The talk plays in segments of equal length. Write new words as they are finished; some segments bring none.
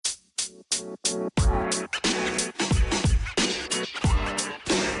Hello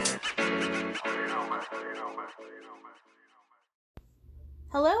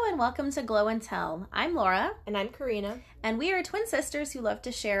and welcome to Glow and Tell. I'm Laura. And I'm Karina. And we are twin sisters who love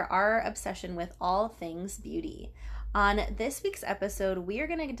to share our obsession with all things beauty. On this week's episode, we are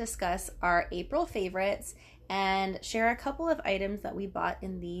going to discuss our April favorites and share a couple of items that we bought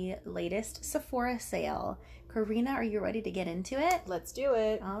in the latest Sephora sale. Karina, are you ready to get into it? Let's do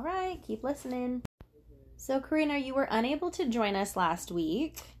it. All right, keep listening. So, Karina, you were unable to join us last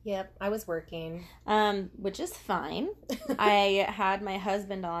week. Yep, I was working. Which is fine. I had my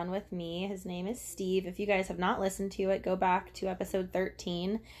husband on with me. His name is Steve. If you guys have not listened to it, go back to episode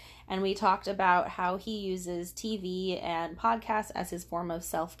 13. And we talked about how he uses TV and podcasts as his form of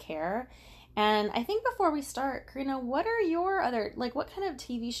self-care. And I think before we start, Karina, what are your other, what kind of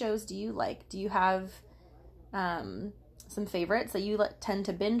TV shows do you like? Do you have some favorites that you tend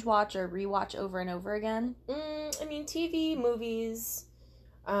to binge watch or rewatch over and over again? TV, movies.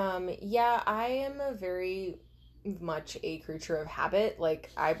 Yeah, I am a very much a creature of habit.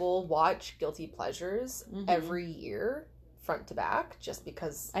 I will watch guilty pleasures every year, front to back, just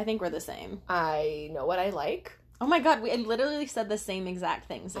because I think we're the same. I know what I like. Oh my god, we literally said the same exact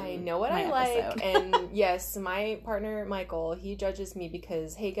things. I know what I like, and yes, my partner Michael, he judges me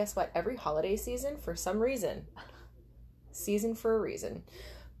because, hey, guess what? Every holiday season, for some reason, season for a reason,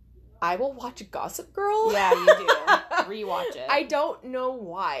 I will watch Gossip Girl. Yeah, you do. Rewatch it. I don't know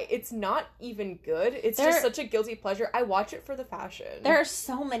why. It's not even good. It's just such a guilty pleasure. I watch it for the fashion. There are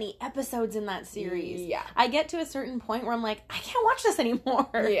so many episodes in that series. Yeah. I get to a certain point where I'm like, I can't watch this anymore.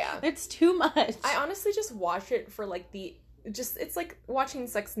 Yeah. It's too much. I honestly just watch it for it's like watching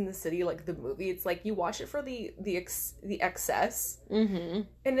Sex and the City, the movie. It's like you watch it for the excess. Mm-hmm.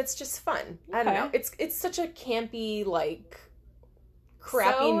 And it's just fun. Okay. I don't know. It's such a campy,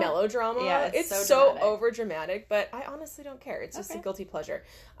 crappy melodrama. Yeah, it's so over dramatic, but I honestly don't care. It's just a guilty pleasure.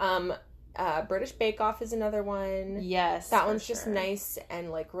 British Bake Off is another one. Yes, that one's just nice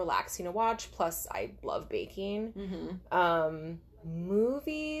and relaxing to watch. Plus, I love baking. Mm-hmm.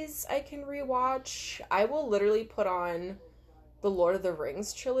 Movies I can rewatch. I will literally put on the Lord of the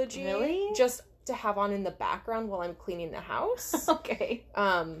Rings trilogy. Really? Just to have on in the background while I'm cleaning the house. Okay.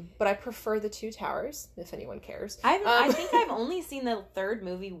 But I prefer the Two Towers, if anyone cares. I think I've only seen the third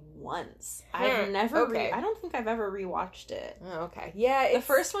movie once. I've never I don't think I've ever rewatched it. Oh, okay. Yeah, the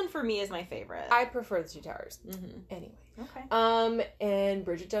first one for me is my favorite. I prefer the Two Towers. Mm-hmm. Anyway. Okay. And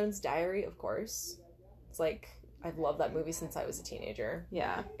Bridget Jones' Diary, of course. It's I've loved that movie since I was a teenager.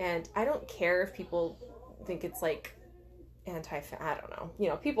 Yeah. And I don't care if people think it's I don't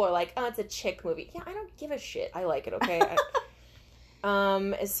know. People are like, oh, it's a chick movie. Yeah, I don't give a shit. I like it, okay?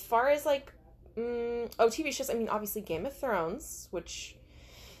 As far as TV shows, obviously Game of Thrones, which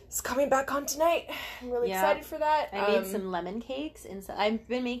is coming back on tonight. I'm really excited for that. I made some lemon cakes. I've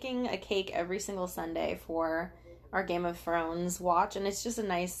been making a cake every single Sunday for our Game of Thrones watch, and it's just a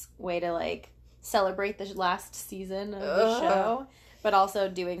nice way to celebrate the last season of the show. But also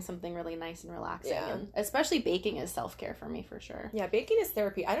doing something really nice and relaxing. Yeah. And especially baking is self-care for me, for sure. Yeah, baking is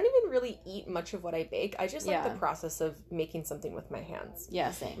therapy. I don't even really eat much of what I bake. I just like the process of making something with my hands. Yeah,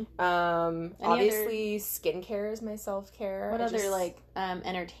 same. Obviously, skincare is my self-care. What other,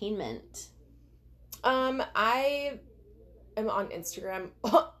 entertainment? I am on Instagram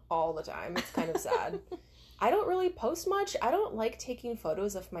all the time. It's kind of sad. I don't really post much. I don't like taking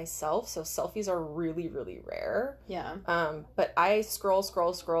photos of myself, so selfies are really, really rare. Yeah. But I scroll, scroll,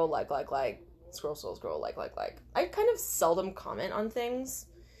 like, scroll, like. I kind of seldom comment on things.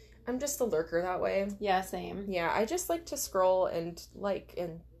 I'm just a lurker that way. Yeah, same. Yeah, I just like to scroll and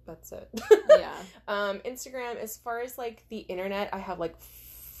that's it. Yeah. Instagram, as far as the internet, I have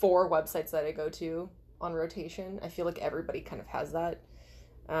 4 websites that I go to on rotation. I feel like everybody kind of has that.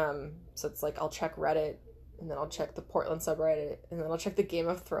 So it's I'll check Reddit, and then I'll check the Portland subreddit, and then I'll check the Game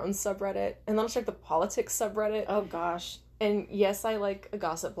of Thrones subreddit, and then I'll check the politics subreddit. Oh, gosh. And yes, I like a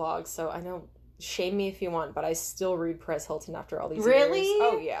gossip blog, so I know, shame me if you want, but I still read Perez Hilton after all these years. Really?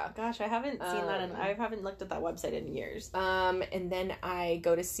 Oh, yeah. Gosh, I haven't seen that, and I haven't looked at that website in years. And then I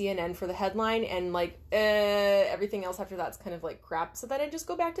go to CNN for the headline, and, everything else after that's kind of, crap, so then I just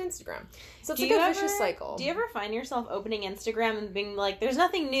go back to Instagram. So it's a vicious cycle. Do you ever find yourself opening Instagram and being there's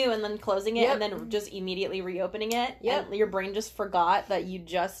nothing new, and then closing it, and then just immediately reopening it? Yep. And your brain just forgot that you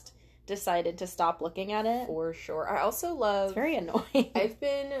just decided to stop looking at it? For sure. I also love... It's very annoying. I've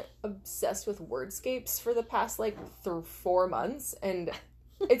been obsessed with Wordscapes for the past, 4 months, and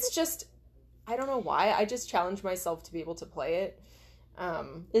it's just... I don't know why. I just challenge myself to be able to play it.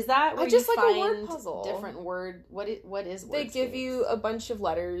 Is that where just you like find a word puzzle. different word? What is They Wordscapes? give you a bunch of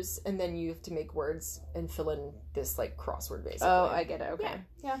letters, and then you have to make words and fill in this like crossword basically. Oh, I get it. Okay.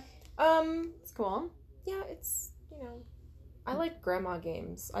 Yeah. It's cool. Yeah, it's, I like grandma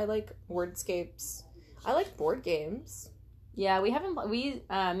games. I like wordscapes. I like board games. Yeah,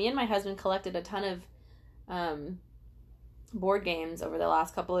 me and my husband collected a ton of board games over the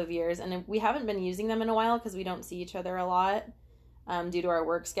last couple of years, and we haven't been using them in a while because we don't see each other a lot due to our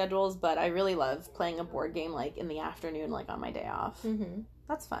work schedules, but I really love playing a board game like in the afternoon, like on my day off. Mm-hmm.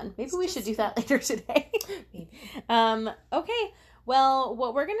 That's fun. Maybe we should do that later today. Maybe. Okay. Well,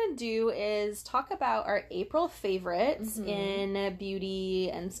 what we're going to do is talk about our April favorites in beauty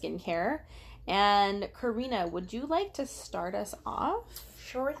and skincare. And Karina, would you like to start us off?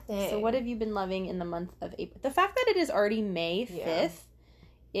 Sure thing. So what have you been loving in the month of April? The fact that it is already May 5th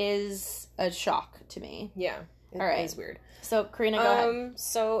is a shock to me. Yeah. All right. It's weird. So Karina, go ahead.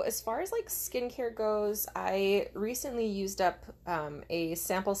 So as far as like skincare goes, I recently used up a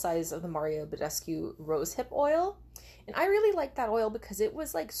sample size of the Mario Badescu Rosehip oil. And I really liked that oil because it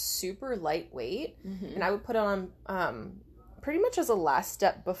was like super lightweight. Mm-hmm. And I would put it on pretty much as a last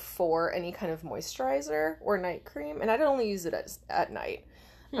step before any kind of moisturizer or night cream. And I'd only use it at night.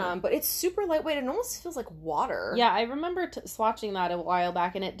 But it's super lightweight. It almost feels like water. Yeah, I remember swatching that a while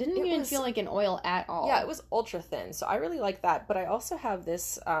back, and it didn't even feel like an oil at all. Yeah, it was ultra thin, so I really like that. But I also have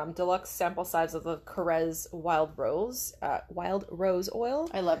this deluxe sample size of the Carez Wild Rose oil.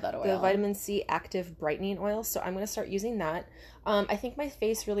 I love that oil. The vitamin C active brightening oil. So I'm going to start using that. I think my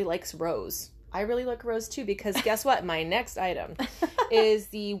face really likes rose. I really like rose too, because guess what? My next item is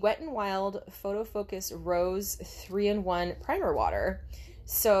the Wet n Wild Photo Focus Rose 3-in-1 Primer Water.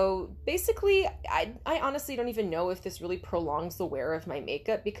 So basically, I honestly don't even know if this really prolongs the wear of my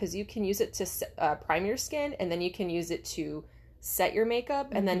makeup, because you can use it to prime your skin, and then you can use it to set your makeup,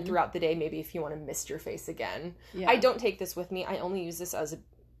 and then throughout the day, maybe if you want to mist your face again. Yeah. I don't take this with me. I only use this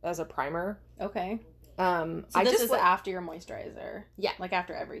as a primer. Okay. So this is after your moisturizer. Yeah. Like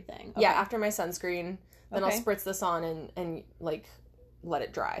after everything. Okay. Yeah, after my sunscreen. Then I'll spritz this on and like let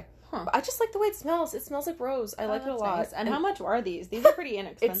it dry. Huh. But I just like the way it smells. It smells like rose. I like it a lot. Nice. And how much are these? These are pretty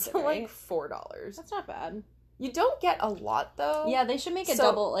inexpensive. It's right? like $4. That's not bad. You don't get a lot though. Yeah, they should make a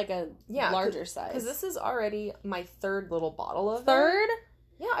double, like a larger size. Because this is already my third little bottle of Third? it.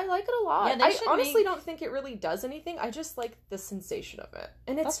 Yeah, I like it a lot. Yeah, I honestly don't think it really does anything. I just like the sensation of it.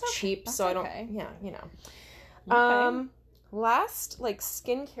 And it's cheap, so I don't... Yeah, you know. Okay. Last, like,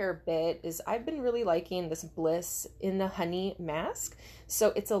 skincare bit is I've been really liking this Bliss in the Honey mask.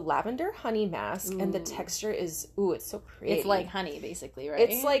 So it's a lavender honey mask, and the texture is... Ooh, it's so pretty. It's like honey, basically, right?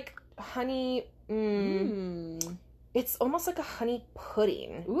 It's like honey... It's almost like a honey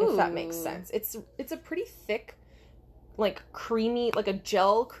pudding, if that makes sense. It's a pretty thick, like creamy, like a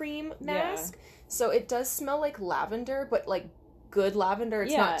gel cream mask. Yeah. So it does smell like lavender, but like good lavender.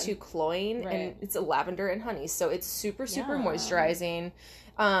 It's not too cloying, and it's a lavender and honey. So it's super moisturizing.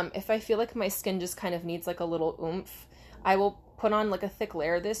 If I feel like my skin just kind of needs like a little oomph, I will put on like a thick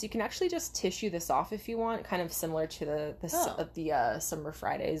layer of this. You can actually just tissue this off if you want, kind of similar to the Summer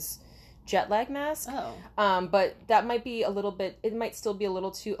Fridays jet lag mask. But that might be a little bit, it might still be a little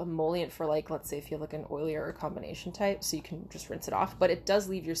too emollient for, like, let's say if you have like an oilier or combination type, so you can just rinse it off. But it does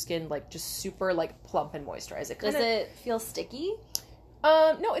leave your skin like just super like plump and moisturized. Does it feel sticky?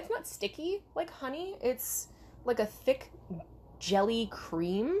 No, it's not sticky like honey. It's like a thick jelly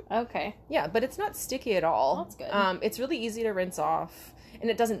cream. Okay. Yeah, but it's not sticky at all. That's good. It's really easy to rinse off, and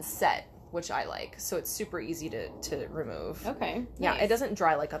it doesn't set, which I like. So it's super easy to remove. Okay. Yeah, nice. It doesn't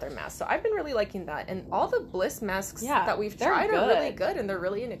dry like other masks. So I've been really liking that. And all the Bliss masks that we've tried are really good, and they're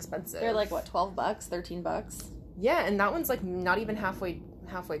really inexpensive. They're like, what, $12, $13? Yeah, and that one's like not even halfway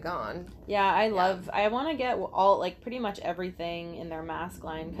gone. Yeah, I want to get all, like, pretty much everything in their mask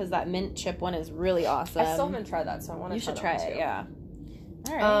line, because that mint chip one is really awesome. I still haven't tried that, so I want to try it, yeah.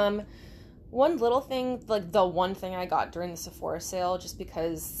 All right. One little thing, like the one thing I got during the Sephora sale, just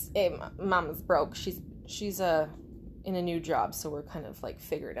because Mama's broke. She's in a new job, so we're kind of like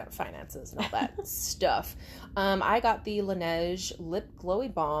figuring out finances and all that stuff. I got the Laneige Lip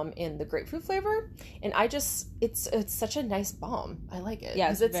Glowy Balm in the grapefruit flavor, and it's such a nice balm. I like it.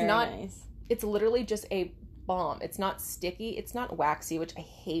 Yeah, it's very nice. It's literally just a balm. It's not sticky. It's not waxy, which I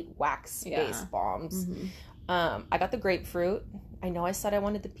hate wax-based balms. Mm-hmm. I got the grapefruit. I know I said I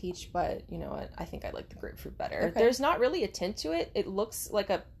wanted the peach, but you know what? I think I like the grapefruit better. Okay. There's not really a tint to it. It looks like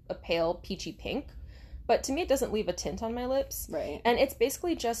a pale peachy pink, but to me it doesn't leave a tint on my lips. Right. And it's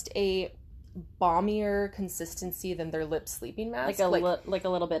basically just a balmier consistency than their lip sleeping mask. Like a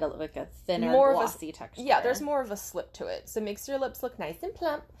little bit of like a thinner, more glossy texture. Yeah, there's more of a slip to it. So it makes your lips look nice and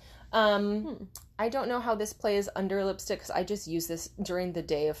plump. I don't know how this plays under lipstick because I just use this during the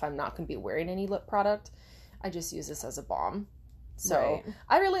day if I'm not going to be wearing any lip product. I just use this as a balm. So right.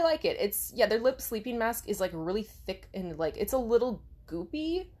 I really like it. Their lip sleeping mask is like really thick and like it's a little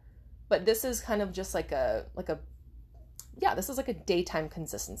goopy, but this is kind of just this is like a daytime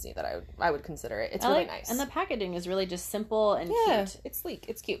consistency that I would consider it. It's really nice. And the packaging is really just simple and cute. It's sleek.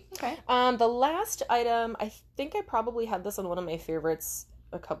 It's cute. Okay. The last item, I think I probably had this on one of my favorites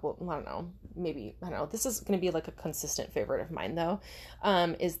this is going to be like a consistent favorite of mine though,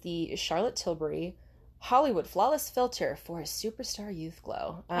 is the Charlotte Tilbury Hollywood Flawless Filter for a Superstar Youth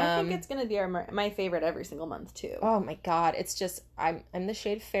Glow. I think it's going to be my favorite every single month too. Oh my god, it's just I'm the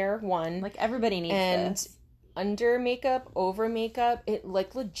shade Fair 1. Like everybody needs this. Under makeup, over makeup, it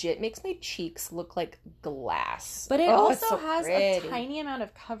like legit makes my cheeks look like glass. But it also has a tiny amount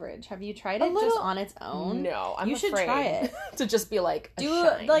of coverage. Have you tried it just on its own? No, You should try it. To just be like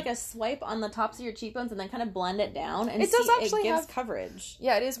like a swipe on the tops of your cheekbones and then kind of blend it down and it gives coverage.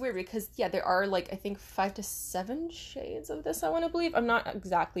 Yeah, it is weird because there are like I think 5 to 7 shades of this, I want to believe. I'm not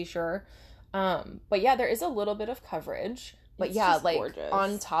exactly sure. But yeah, there is a little bit of coverage. But it's like gorgeous.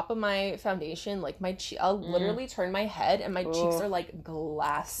 On top of my foundation, like I'll literally turn my head and my cheeks are like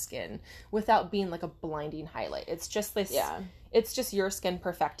glass skin without being like a blinding highlight. It's just this. Yeah. It's just your skin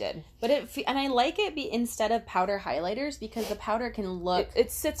perfected. But and I like it instead of powder highlighters because the powder can look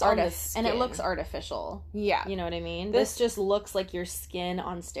it sits on the skin and it looks artificial. Yeah, you know what I mean. This just looks like your skin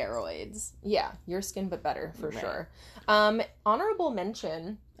on steroids. Yeah, your skin but better for sure. Honorable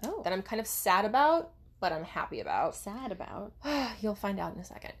mention that I'm kind of sad about. But I'm happy about. Sad about? You'll find out in a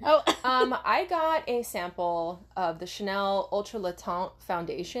second. Oh. I got a sample of the Chanel Ultra Le Teint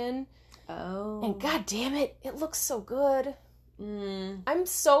foundation. Oh. And god damn it, it looks so good. I'm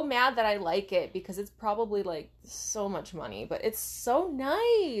so mad that I like it because it's probably like so much money, but it's so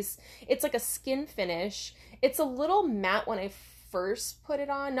nice. It's like a skin finish. It's a little matte when I first put it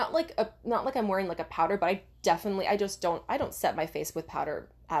on. Not like I'm wearing like a powder, but I don't set my face with powder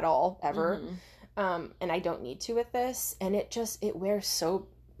at all, ever. Mm-hmm. And I don't need to with this, and it wears so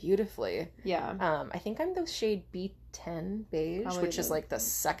beautifully. Yeah. I think I'm the shade B10 beige, which is like the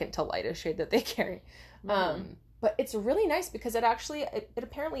second to lightest shade that they carry. But it's really nice because it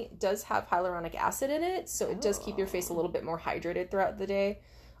apparently does have hyaluronic acid in it, so it does keep your face a little bit more hydrated throughout the day.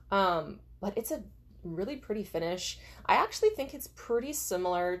 But it's a really pretty finish. I actually think it's pretty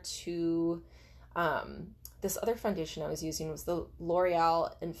similar to this other foundation I was using was the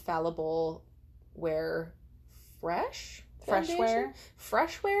L'Oreal Infallible Wear Freshwear,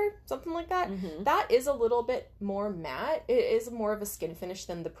 something like that. Mm-hmm. That is a little bit more matte. It is more of a skin finish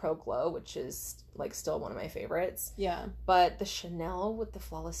than the Pro Glow, which is like still one of my favorites. Yeah. But the Chanel with the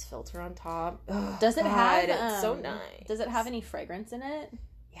flawless filter on top. Does it have? It's so nice. Does it have any fragrance in it?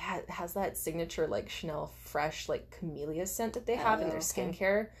 Yeah, it has that signature like Chanel Fresh like camellia scent that they have in their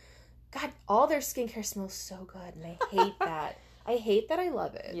skincare. God, all their skincare smells so good, and I hate that. I hate that I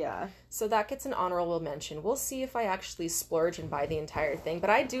love it. Yeah. So that gets an honorable mention. We'll see if I actually splurge and buy the entire thing.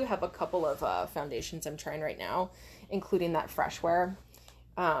 But I do have a couple of foundations I'm trying right now, including that Freshwear.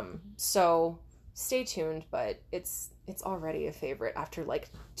 So stay tuned, but it's already a favorite after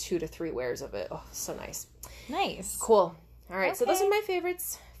like 2 to 3 wears of it. Oh, so nice. Nice. Cool. All right. Okay. So those are my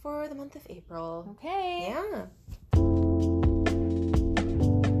favorites for the month of April. Okay. Yeah.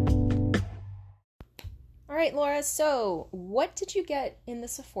 All right, Laura, so what did you get in the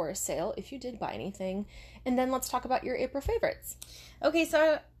Sephora sale, if you did buy anything? And then let's talk about your April favorites. Okay,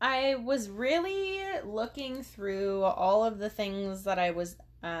 so I was really looking through all of the things that I was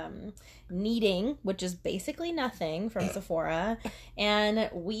needing, which is basically nothing from Sephora, and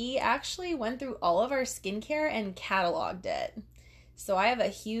we actually went through all of our skincare and cataloged it. So I have a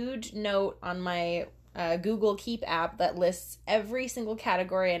huge note on my Google Keep app that lists every single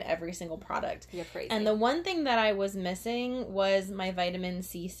category and every single product. You're crazy. And the one thing that I was missing was my vitamin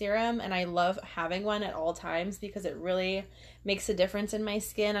C serum, and I love having one at all times because it really makes a difference in my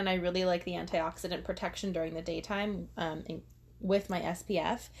skin, and I really like the antioxidant protection during the daytime with my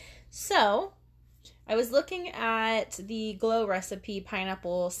SPF. So I was looking at the Glow Recipe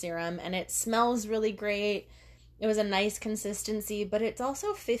pineapple serum, and it smells really great. It was a nice consistency, but it's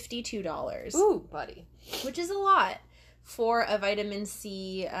also $52. Ooh, buddy. Which is a lot for a vitamin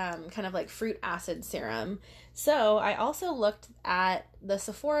C kind of like fruit acid serum. So I also looked at the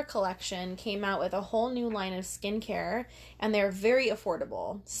Sephora collection, came out with a whole new line of skincare, and they're very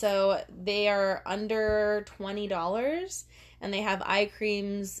affordable. So they are under $20, And they have eye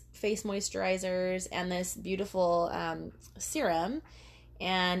creams, face moisturizers, and this beautiful serum.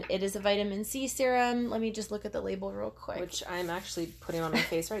 And it is a vitamin C serum. Let me just look at the label real quick. Which I'm actually putting on my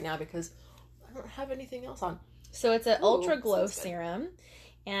face right now because I don't have anything else on. So it's an Ultra Glow serum.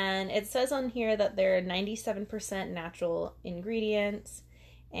 And it says on here that they're 97% natural ingredients.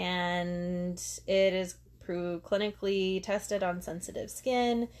 And it is clinically tested on sensitive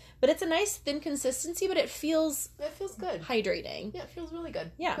skin. But it's a nice thin consistency, but it feels good. Hydrating. Yeah, it feels really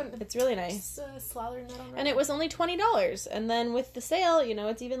good. Yeah, it's really nice. Just slathering that on. And it was only $20. And then with the sale, you know,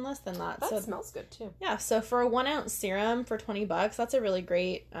 it's even less than that. That smells good too. Yeah, so for a 1 ounce serum for $20, that's a really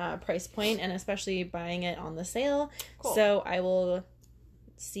great price point, and especially buying it on the sale. Cool. So I will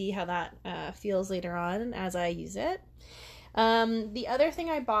see how that feels later on as I use it. The other thing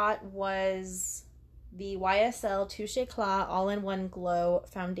I bought was the YSL Touche Éclat All-in-One Glow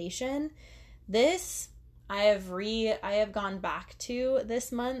Foundation. This I have gone back to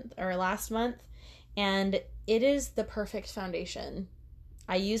this month or last month, and it is the perfect foundation.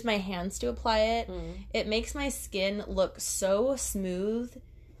 I use my hands to apply it. It makes my skin look so smooth,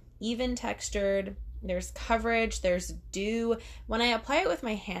 even textured. There's coverage, there's dew. When I apply it with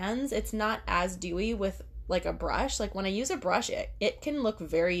my hands, it's not as dewy with like a brush. Like when I use a brush, it can look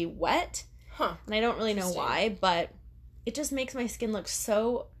very wet. And I don't really know why, but it just makes my skin look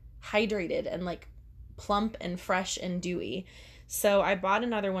so hydrated and like plump and fresh and dewy. So I bought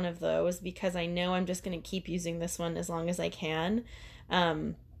another one of those because I know I'm just going to keep using this one as long as I can.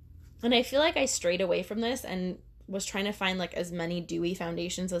 And I feel like I strayed away from this and was trying to find like as many dewy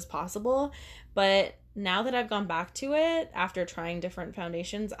foundations as possible. But now that I've gone back to it after trying different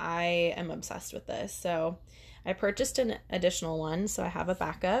foundations, I am obsessed with this. So I purchased an additional one, so I have a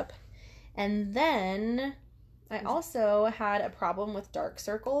backup. And then I also had a problem with dark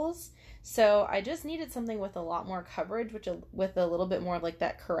circles. So I just needed something with a lot more coverage, with a little bit more of like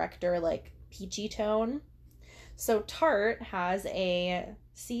that corrector, like peachy tone. So Tarte has a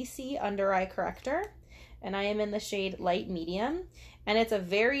CC under eye corrector, and I am in the shade light medium. And it's a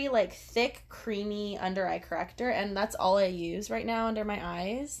very like thick, creamy under eye corrector, and that's all I use right now under my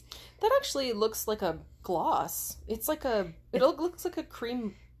eyes. That actually looks like a gloss. It looks like a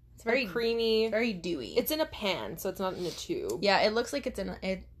cream. It's very creamy, very dewy. It's in a pan, so it's not in a tube. Yeah, it looks like it's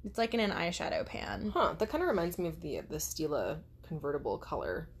like in an eyeshadow pan. That kind of reminds me of the Stila convertible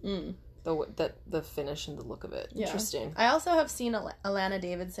color. The finish and the look of it. Yeah. Interesting. I also have seen Alana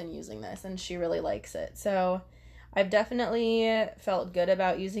Davidson using this, and she really likes it. So I've definitely felt good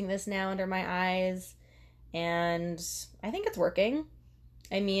about using this now under my eyes, and I think it's working.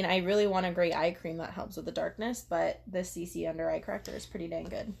 I mean, I really want a gray eye cream that helps with the darkness, but this CC under eye corrector is pretty dang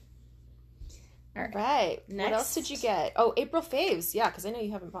good. All right. Next. What else did you get? Oh, April faves. Yeah, because I know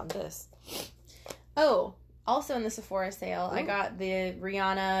you haven't bought this. Oh, also in the Sephora sale, I got the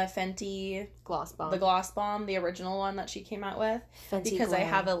Rihanna Fenty Gloss Bomb. The Gloss Bomb, the original one that she came out with. Fenty because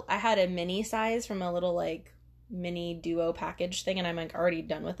Glow. I had a mini size from a little like mini duo package thing, and I'm like already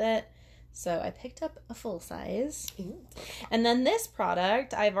done with it. So I picked up a full size. Ooh. And then this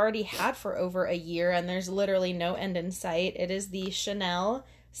product I've already had for over a year, and there's literally no end in sight. It is the Chanel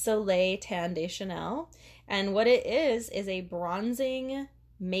Soleil Tan de Chanel. And what it is a bronzing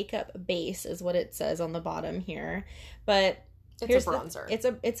makeup base is what it says on the bottom here. But it's a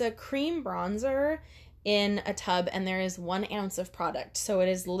bronzer. It's a cream bronzer in a tub, and there is 1 ounce of product. So it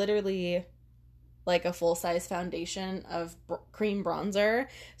is literally like a full-size foundation of cream bronzer.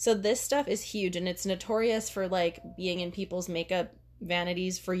 So this stuff is huge, and it's notorious for like being in people's makeup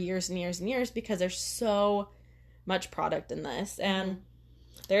vanities for years and years and years because there's so much product in this, and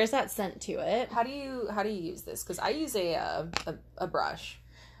there's that scent to it. How do you use this? Because I use a brush.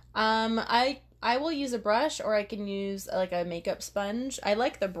 I will use a brush, or I can use like a makeup sponge. I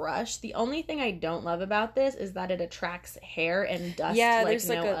like the brush. The only thing I don't love about this is that it attracts hair and dust like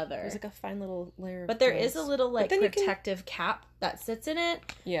no other. There's like a fine little layer. But there is a little like protective cap that sits in it.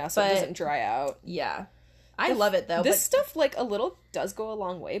 Yeah, so it doesn't dry out. Yeah. I love it though. This stuff like a little does go a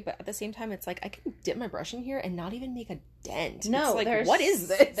long way, but at the same time it's like I can dip my brush in here and not even make a dent. No, it's like, what is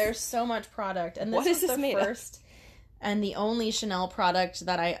this? There's so much product, and this is the first and the only Chanel product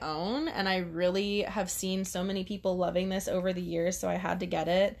that I own, and I really have seen so many people loving this over the years, so I had to get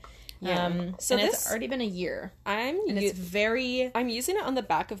it. Yeah. So it's already been a year. I'm using it on the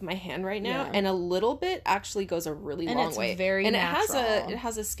back of my hand right now, and a little bit actually goes a really long way. Very and natural. It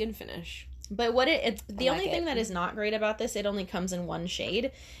has a skin finish. But the only thing that is not great about this, it only comes in one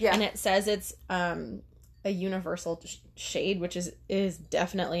shade. Yeah. And it says it's a universal shade, which is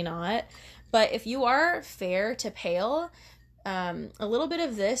definitely not. But if you are fair to pale, a little bit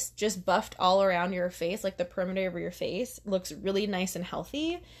of this just buffed all around your face, like the perimeter of your face, looks really nice and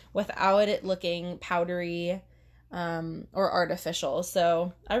healthy without it looking powdery or artificial.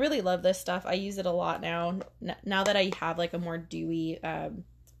 So I really love this stuff. I use it a lot now that I have like a more dewy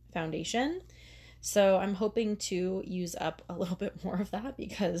foundation. So I'm hoping to use up a little bit more of that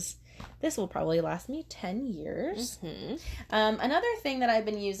because this will probably last me 10 years. Mm-hmm. Another thing that I've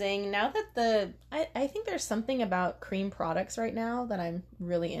been using now that I think there's something about cream products right now that I'm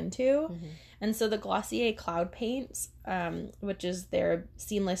really into. Mm-hmm. And so the Glossier Cloud Paints, which is their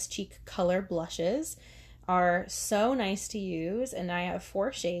seamless cheek color blushes, are so nice to use. And I have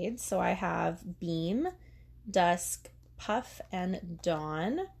 4 shades. So I have Beam, Dusk, Puff, and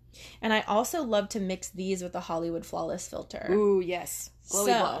Dawn. And I also love to mix these with the Hollywood Flawless filter. Ooh, yes. Glowy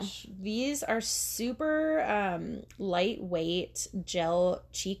blush. These are super lightweight gel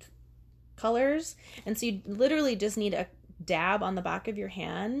cheek colors. And so you literally just need a dab on the back of your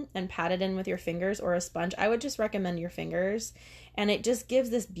hand and pat it in with your fingers or a sponge. I would just recommend your fingers. And it just gives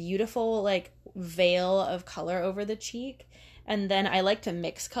this beautiful like veil of color over the cheek. And then I like to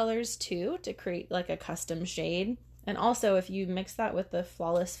mix colors too to create like a custom shade. And also, if you mix that with the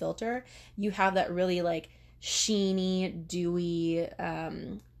Flawless filter, you have that really, like, sheeny, dewy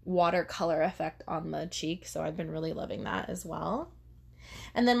watercolor effect on the cheek. So I've been really loving that as well.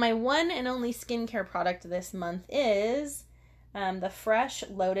 And then my one and only skincare product this month is the Fresh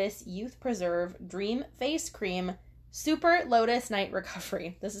Lotus Youth Preserve Dream Face Cream Super Lotus Night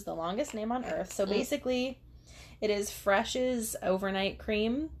Recovery. This is the longest name on earth. So basically, it is Fresh's overnight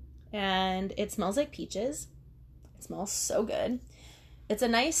cream, and it smells like peaches. It smells so good. It's a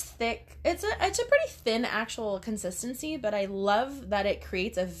nice thick, it's a pretty thin actual consistency, but I love that it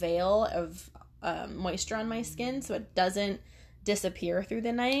creates a veil of moisture on my skin so it doesn't disappear through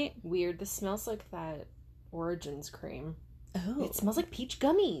the night. Weird. This smells like that Origins cream. Oh. It smells like peach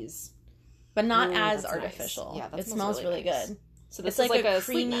gummies. But not Ooh, as that's artificial. nice. Yeah, it smells really nice. Good. So this it's is like a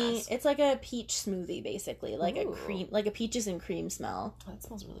creamy, sleep it's like a peach smoothie basically, like Ooh. a cream, like a peaches and cream smell. Oh, that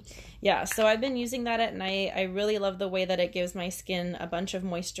smells really good. Yeah, so I've been using that at night. I really love the way that it gives my skin a bunch of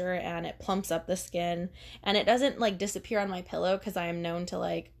moisture and it plumps up the skin, and it doesn't like disappear on my pillow because I am known to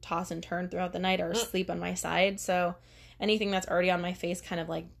like toss and turn throughout the night or sleep on my side. So anything that's already on my face kind of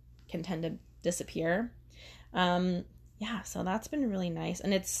like can tend to disappear. Yeah, so that's been really nice,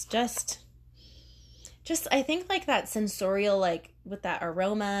 and it's just I think like that sensorial, like with that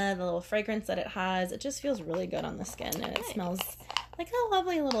aroma, the little fragrance that it has, it just feels really good on the skin, and it smells like a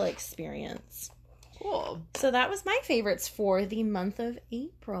lovely little experience. Cool. So that was my favorites for the month of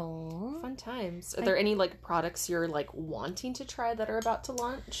April. Fun times. Are there any like products you're like wanting to try that are about to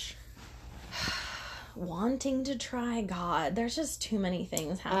launch? Wanting to try, God, there's just too many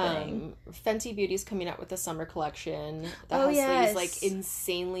things happening. Fenty Beauty's coming out with the summer collection that has these like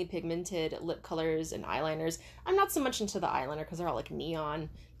insanely pigmented lip colors and eyeliners. I'm not so much into the eyeliner because they're all like neon.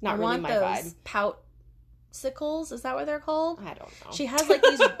 Not really my vibe. Poutsicles, is that what they're called? I don't know. She has like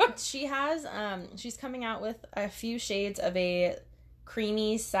these. She's coming out with a few shades of a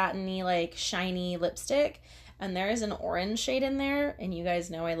creamy, satiny, like shiny lipstick. And there is an orange shade in there, and you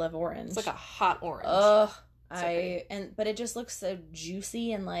guys know I love orange. It's like a hot orange. Ugh. But it just looks so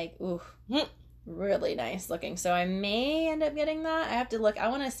juicy and like, ooh, really nice looking. So I may end up getting that. I have to look. I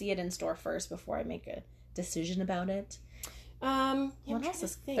want to see it in store first before I make a decision about it. What else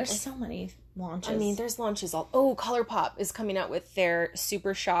is there's so many launches. I mean, there's launches all. Oh, ColourPop is coming out with their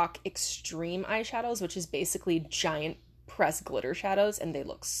Super Shock Extreme eyeshadows, which is basically giant pressed glitter shadows, and they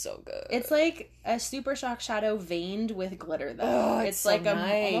look so good. It's like a Super Shock shadow veined with glitter though. Oh, it's so like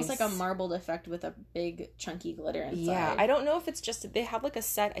nice. Almost like a marbled effect with a big chunky glitter inside. Yeah, I don't know if it's just they have like a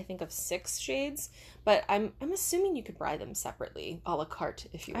set I think of 6 shades, but I'm assuming you could buy them separately, a la carte,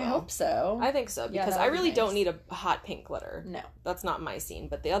 if you will. I hope so. I think so, because I really don't need a hot pink glitter. No, that's not my scene,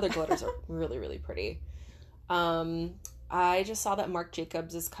 but the other glitters are really, really pretty. I just saw that Marc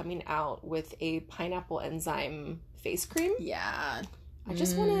Jacobs is coming out with a pineapple enzyme face cream. Yeah. I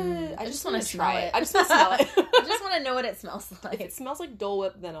just want to try it. I just want to smell it. I just want to know what it smells like. If it smells like Dole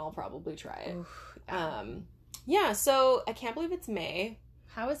Whip, then I'll probably try it. Oof, yeah, so I can't believe it's May.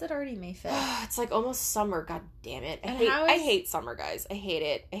 How is it already May 5th? It's like almost summer, god damn it. I hate summer, guys. I hate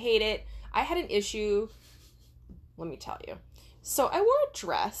it. I had an issue, let me tell you. So I wore a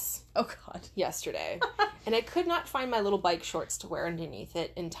dress yesterday, and I could not find my little bike shorts to wear underneath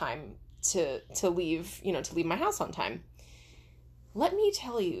it in time to leave my house on time. Let me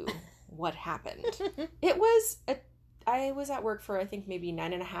tell you what happened. I was at work for I think maybe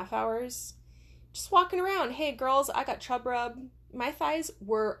 9.5 hours, just walking around. Hey girls, I got chub rub. My thighs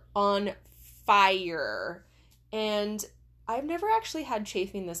were on fire, and I've never actually had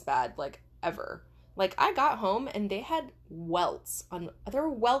chafing this bad, like, ever. Like, I got home and they had there were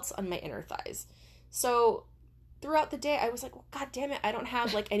welts on my inner thighs. So throughout the day, I was like, well, God damn it, I don't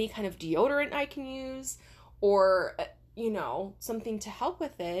have, like, any kind of deodorant I can use or, something to help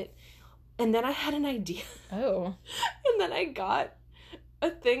with it. And then I had an idea. Oh. And then I got a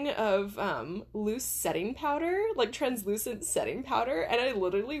thing of loose setting powder, like translucent setting powder, and I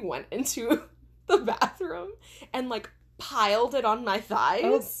literally went into the bathroom and, like, piled it on my thighs.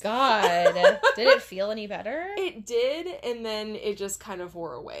 Oh, God. Did it feel any better? It did, and then it just kind of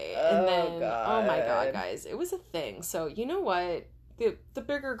wore away. Oh, and then, God. Oh my God, guys, it was a thing. So, you know what? The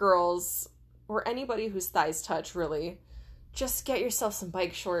bigger girls, or anybody whose thighs touch, really, just get yourself some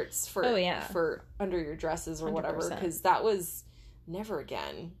bike shorts for under your dresses or 100%. Whatever, because that was never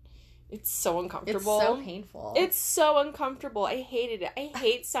again. It's so uncomfortable. It's so painful. It's so uncomfortable. I hated it. I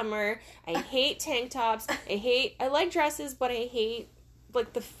hate summer. I hate tank tops. I like dresses, but I hate,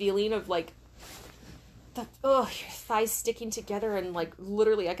 like, the feeling of, like, your thighs sticking together and, like,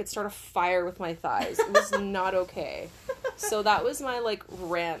 literally I could start a fire with my thighs. It was not okay. So that was my, like,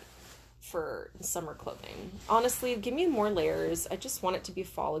 rant for summer clothing. Honestly, give me more layers. I just want it to be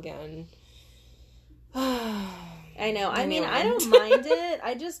fall again. I know. I mean, I don't mind it.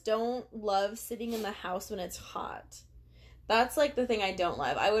 I just don't love sitting in the house when it's hot. That's, like, the thing I don't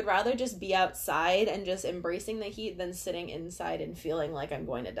love. I would rather just be outside and just embracing the heat than sitting inside and feeling like I'm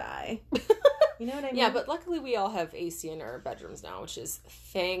going to die. You know what I mean? Yeah, but luckily we all have AC in our bedrooms now, which is,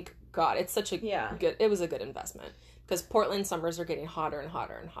 thank God. It's such a good, it was a good investment. Because Portland summers are getting hotter and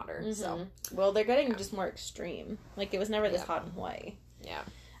hotter and hotter. Mm-hmm. So, well, they're getting just more extreme. Like, it was never this hot in Hawaii. Yeah.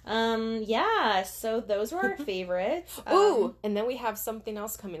 So those were our favorites. Ooh, and then we have something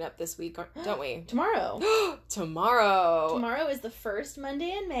else coming up this week, don't we? Tomorrow. Tomorrow is the first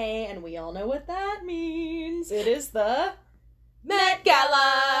Monday in May, and we all know what that means. It is the Met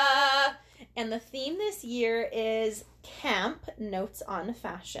Gala! And the theme this year is Camp Notes on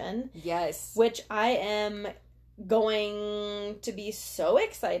Fashion. Yes. Which I am going to be so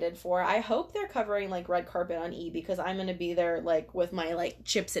excited for. I hope they're covering, like, red carpet on E, because I'm going to be there, like, with my, like,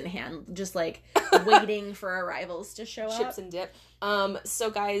 chips in hand, just, like, waiting for arrivals to show up. Chips and dip. So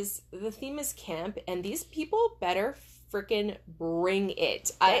guys, the theme is camp, and these people better freaking bring it.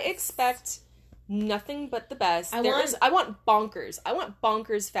 Yes. I expect nothing but the best. I want bonkers. I want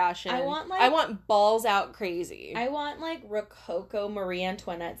bonkers fashion. I want balls out crazy. I want, like, Rococo Marie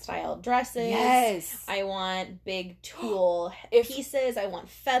Antoinette style dresses. Yes. I want big tulle pieces. I want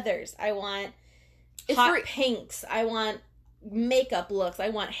feathers. I want hot pinks. I want makeup looks. I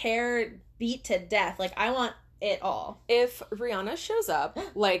want hair beat to death. Like, I want it all. If Rihanna shows up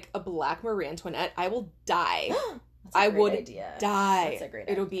like a black Marie Antoinette, I will die. I would die. That's a great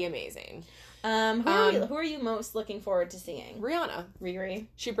idea. It'll be amazing. Who are you most looking forward to seeing? Rihanna. Riri.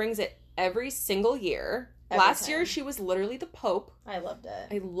 She brings it every single year. Last year, she was literally the Pope. I loved it.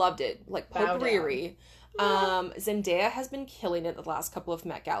 I loved it. Like, Pope Riri. Zendaya has been killing it the last couple of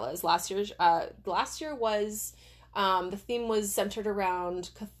Met Galas. Last year was... the theme was centered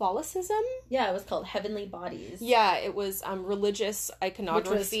around Catholicism. Yeah, it was called Heavenly Bodies. Yeah, it was fashion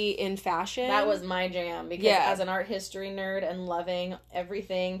iconography in fashion. That was my jam, because as an art history nerd and loving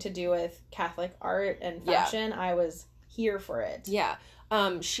everything to do with Catholic art and fashion, I was here for it. Yeah.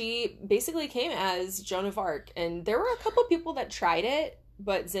 She basically came as Joan of Arc, and there were a couple people that tried it,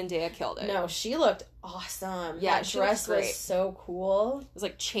 but Zendaya killed it. No, she looked awesome. Yeah, that dress was so cool. It was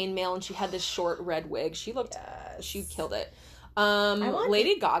like chainmail, and she had this short red wig. She looked... She killed it.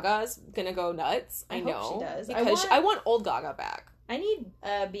 Lady Gaga's gonna go nuts. I know. Hope she does. Because I want old Gaga back. I need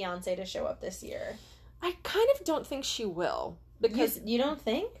Beyonce to show up this year. I kind of don't think she will. Because you don't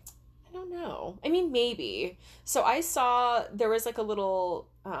think? I don't know. I mean, maybe. So I saw there was, like, a little...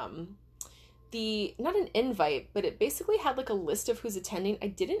 not an invite, but it basically had, like, a list of who's attending. I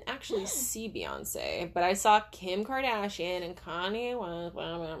didn't actually see Beyonce, but I saw Kim Kardashian and Kanye West,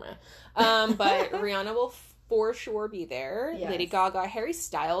 blah, blah, blah. But Rihanna will for sure be there. Yes. Lady Gaga. Harry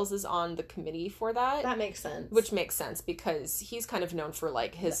Styles is on the committee for that. That makes sense. Which makes sense, because he's kind of known for,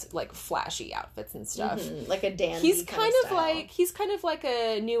 like, his like flashy outfits and stuff. Mm-hmm. Like a dandy he's kind of like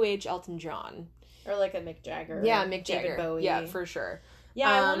a new age Elton John. Or like a Mick Jagger. Yeah, Mick Jagger. David Bowie. Yeah, for sure. Yeah,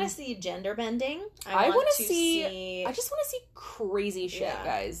 I want to see gender bending. I just want to see crazy shit,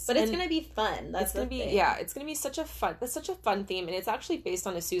 guys. But it's going to be fun. That's the thing. Yeah, it's going to be such a fun theme, and it's actually based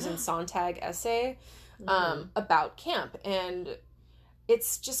on a Susan Sontag essay about camp, and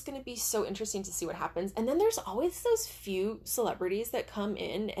it's just going to be so interesting to see what happens. And then there's always those few celebrities that come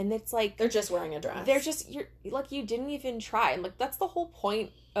in, and it's like they're just wearing a dress. They're just you didn't even try, and like that's the whole point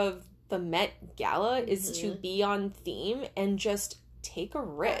of the Met Gala is to be on theme and just take a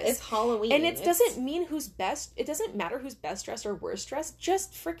risk. It's Halloween. And it doesn't mean it doesn't matter who's best dressed or worst dressed.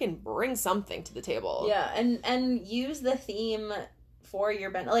 Just freaking bring something to the table. Yeah, and use the theme for your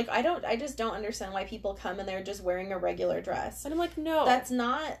band. Like, I just don't understand why people come and they're just wearing a regular dress. And I'm like, no. That's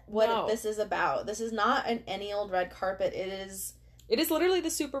not what this is about. This is not any old red carpet. It is literally the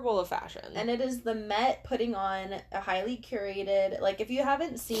Super Bowl of fashion. And it is the Met putting on a highly curated, like, if you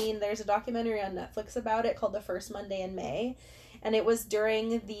haven't seen, there's a documentary on Netflix about it called The First Monday in May. And it was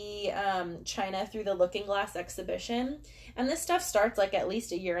during the China Through the Looking Glass exhibition. And this stuff starts, like, at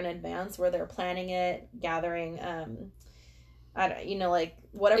least a year in advance where they're planning it, gathering, like,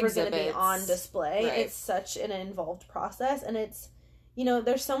 whatever's going to be on display. Right. It's such an involved process. And it's,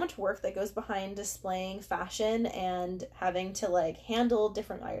 there's so much work that goes behind displaying fashion and having to, like, handle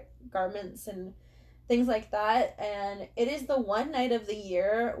different garments and things like that. And it is the one night of the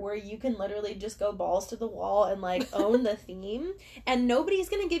year where you can literally just go balls to the wall and, like, own the theme. And nobody's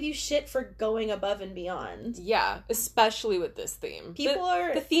going to give you shit for going above and beyond. Yeah, especially with this theme.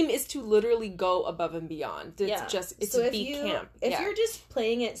 The theme is to literally go above and beyond. It's so to be camp. If you're just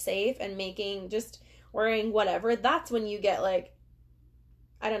playing it safe and wearing whatever, that's when you get, like,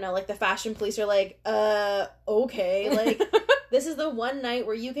 I don't know, like, the fashion police are like, okay, like, this is the one night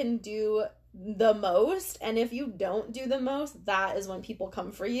where you can do the most, and if you don't do the most, that is when people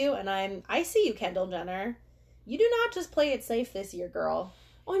come for you. And I see you, Kendall Jenner. You do not just play it safe this year, girl.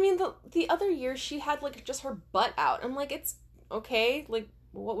 Well, I mean, the other year she had, like, just her butt out. I'm like, it's okay, like,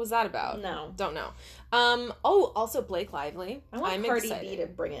 what was that about? No. Don't know. Also Blake Lively. I'm Cardi B to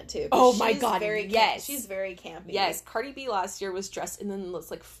bring it too. Oh my god, yes. She's very campy. Yes, Cardi B last year was dressed in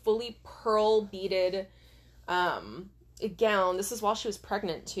this, like, fully pearl beaded gown. This is while she was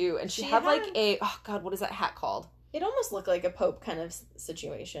pregnant too. And she had like what is that hat called? It almost looked like a Pope kind of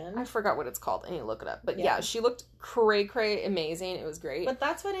situation. I forgot what it's called. I need to look it up. But yeah she looked cray amazing. It was great. But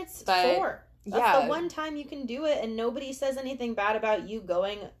that's what it's for. That's the one time you can do it and nobody says anything bad about you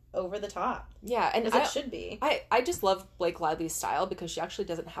going over the top. Yeah, and it should be. I just love Blake Lively's style because she actually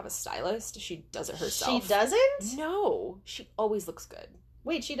doesn't have a stylist. She does it herself. She doesn't? No. She always looks good.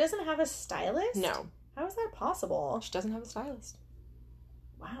 Wait, she doesn't have a stylist? No. How is that possible? She doesn't have a stylist.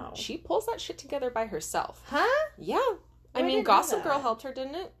 Wow. She pulls that shit together by herself. Huh? Yeah. I mean, Gossip Girl helped her,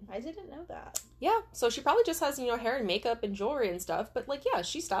 didn't it? I didn't know that. Yeah. So she probably just has, hair and makeup and jewelry and stuff. But, like, yeah,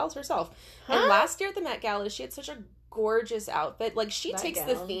 she styles herself. Huh? And last year at the Met Gala, she had such a gorgeous outfit. Like, she takes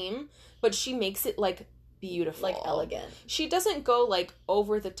the theme, but she makes it, like, beautiful. Like, elegant. She doesn't go, like,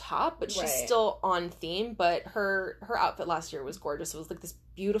 over the top, but she's still on theme. But her outfit last year was gorgeous. It was, like, this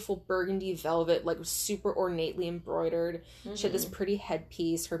beautiful burgundy velvet, like, super ornately embroidered. Mm-hmm. She had this pretty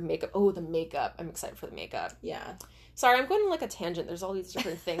headpiece. Her makeup. Oh, the makeup. I'm excited for the makeup. Yeah. Sorry, I'm going on, like, a tangent. There's all these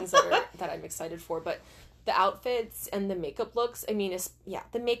different things that I'm excited for. But the outfits and the makeup looks, I mean,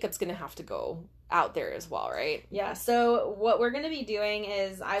 the makeup's going to have to go out there as well, right? Yeah, so what we're going to be doing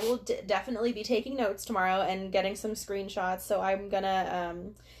is I will definitely be taking notes tomorrow and getting some screenshots. So I'm going to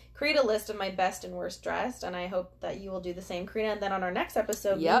create a list of my best and worst dressed, and I hope that you will do the same, Karina. And then on our next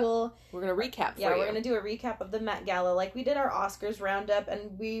episode, we're going to recap we're going to do a recap of the Met Gala like we did our Oscars roundup,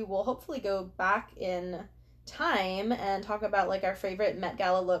 and we will hopefully go back in time and talk about, like, our favorite Met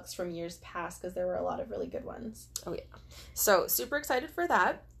Gala looks from years past, because there were a lot of really good ones. Oh, yeah. So, super excited for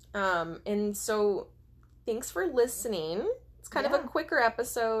that. And so, thanks for listening. It's kind of a quicker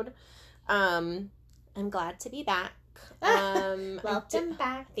episode. I'm glad to be back. Welcome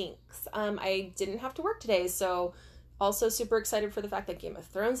back. Thanks. I didn't have to work today, so also super excited for the fact that Game of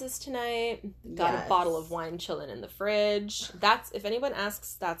Thrones is tonight. Got a bottle of wine chilling in the fridge. That's, if anyone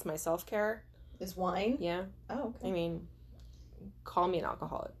asks, that's my self-care. Is wine? Yeah. Oh, okay. I mean, call me an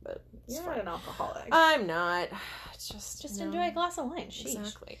alcoholic, but you're not an alcoholic. I'm not. It's just enjoy a glass of wine. Sheesh.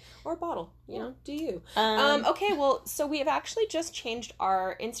 Exactly. Or a bottle. You know, do you? Okay, well, so we have actually just changed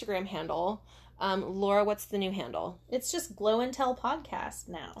our Instagram handle. Laura, what's the new handle? It's just Glow and Tell Podcast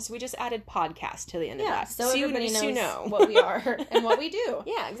now. So we just added podcast to the end of that. So everybody knows what we are and what we do.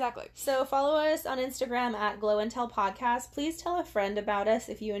 Yeah, exactly. So follow us on Instagram at Glow and Tell Podcast. Please tell a friend about us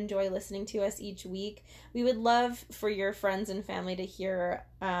if you enjoy listening to us each week. We would love for your friends and family to hear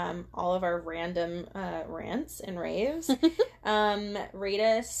all of our random rants and raves. Rate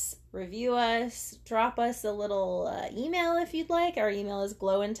us, review us, drop us a little email if you'd like. Our email is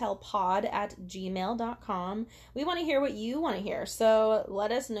glowandtellpod@gmail.com. We want to hear what you want to hear, so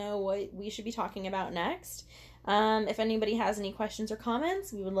let us know what we should be talking about next. If anybody has any questions or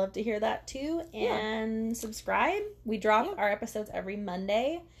comments, we would love to hear that too. And subscribe. We drop our episodes every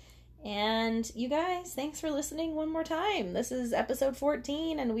Monday. And you guys, thanks for listening one more time. This is episode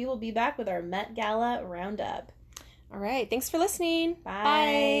 14, and we will be back with our Met Gala roundup. All right. Thanks for listening.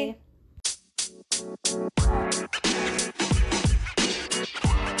 Bye. Bye.